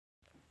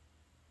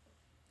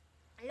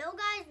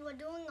guys, we're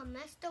doing a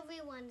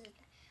mystery Wednesday.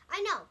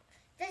 I know,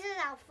 this is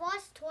our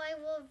first toy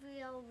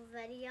reveal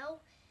video,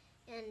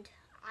 and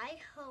I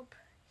hope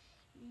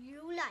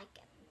you like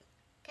it.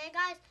 Okay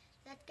guys,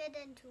 let's get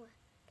into it.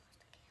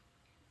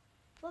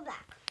 We're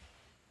back.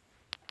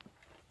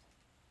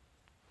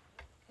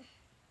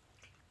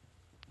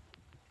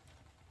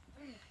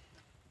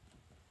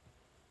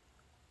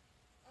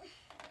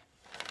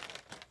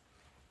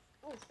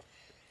 Ooh.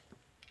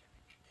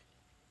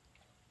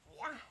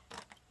 Yeah.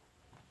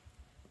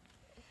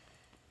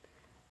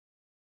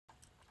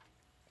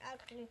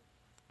 Actually,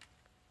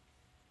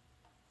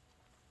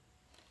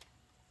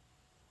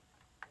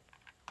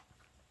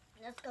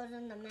 let's go to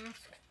the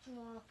mask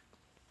drawer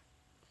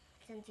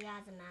since he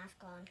has a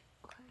mask on.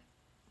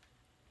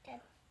 Okay.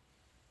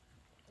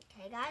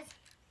 Okay, guys.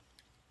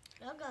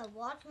 You're gonna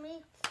watch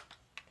me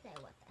play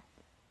with it.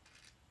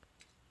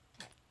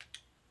 Okay.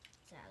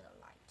 Set a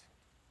light.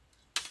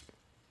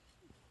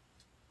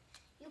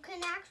 You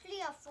can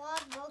actually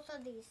afford both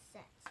of these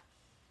sets.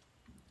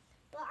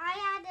 But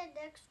I added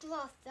extra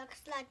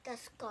effects like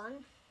this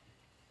gun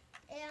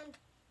and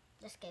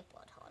the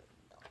skateboard holder.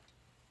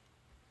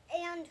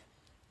 And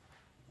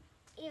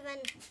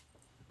even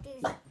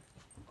these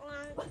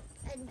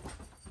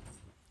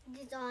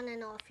on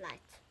and off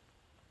lights.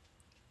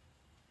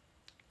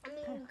 I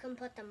mean, you can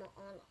put them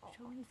on off.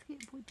 Show me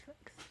skateboard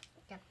tricks.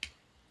 Okay.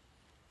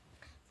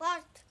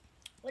 First,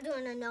 we're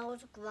doing a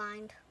nose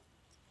grind.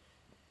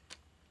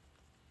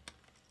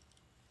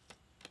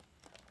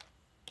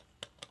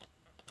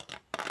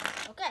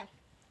 Okay.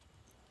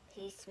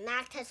 He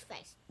smacked his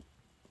face.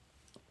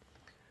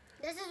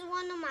 This is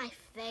one of my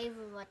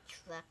favorite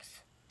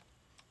tricks.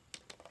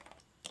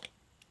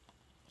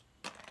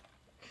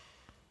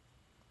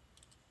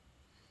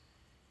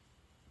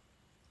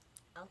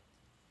 Oh.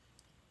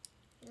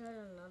 There's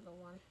another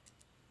one.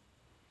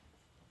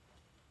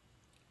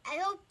 I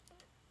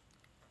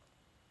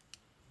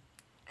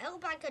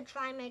hope I could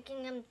try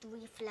making him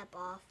 3 flip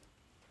off.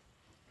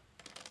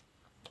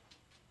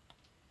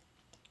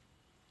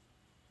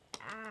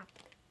 Ah.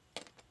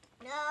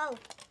 No.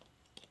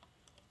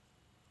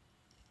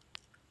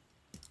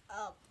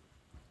 Oh.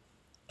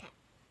 Okay.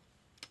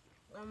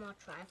 One more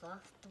try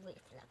for 3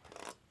 flip.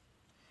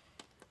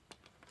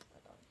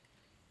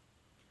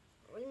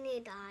 We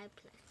need the high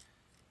place.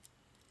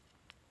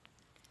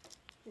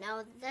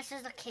 No, this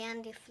is a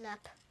candy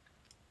flip.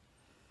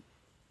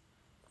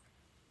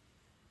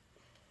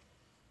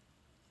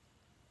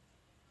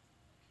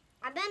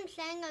 I've been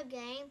playing a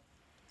game.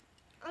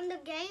 On the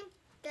game,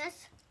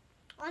 this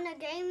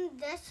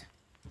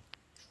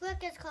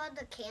trick is called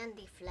the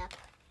candy flip.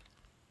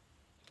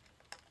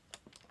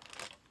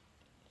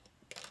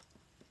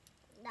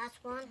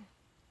 That's one.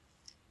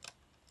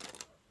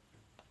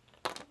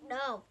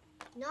 No,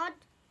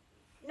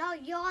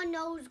 your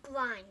nose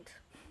grind.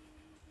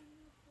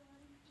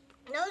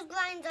 Nose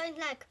grinds are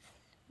like,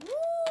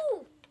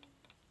 woo!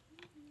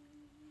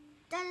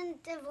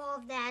 Doesn't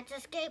involve that,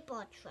 it's a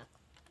skateboard trick.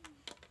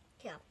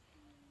 Here.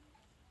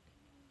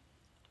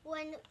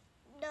 When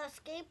the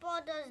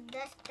skateboard does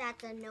this,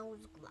 that's a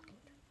nose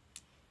grind.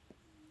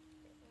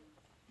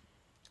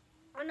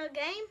 On a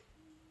game,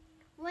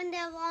 when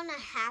they're on a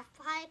half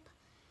pipe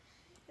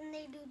and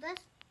they do this,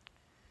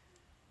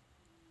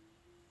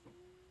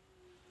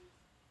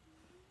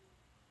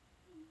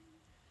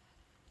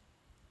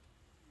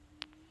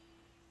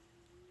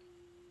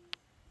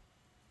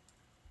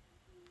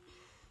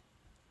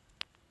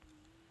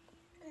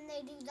 and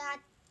they do that,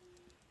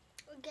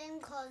 a game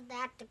calls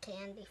that the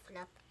candy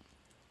flip.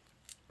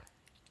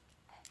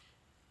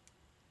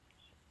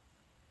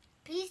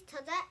 Piece to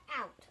the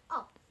out.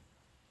 Oh,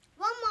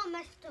 one more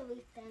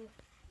mystery thing.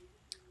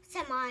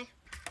 Semi.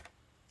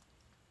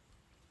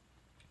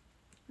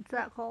 What's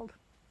that called?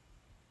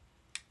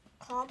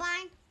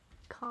 Combine?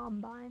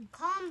 Combine.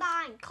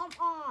 Combine, come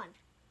on.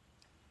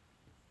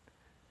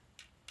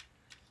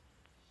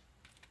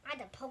 I had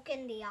to poke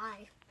in the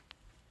eye.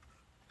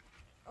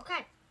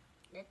 Okay,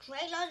 the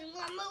trailer's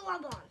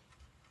removable.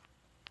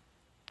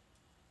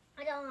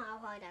 I don't know how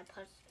hard I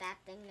pushed that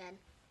thing in.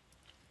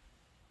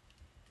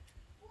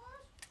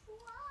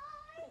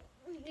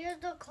 Here's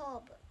the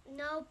combine.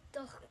 No,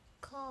 the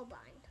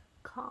combine.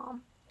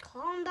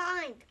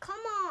 Combine.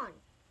 Come on.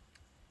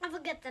 I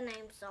forget the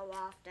name so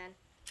often.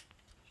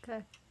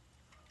 Okay.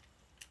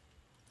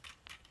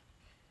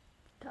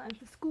 Time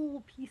for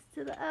school. Piece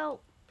to the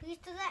out. Piece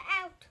to the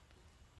out.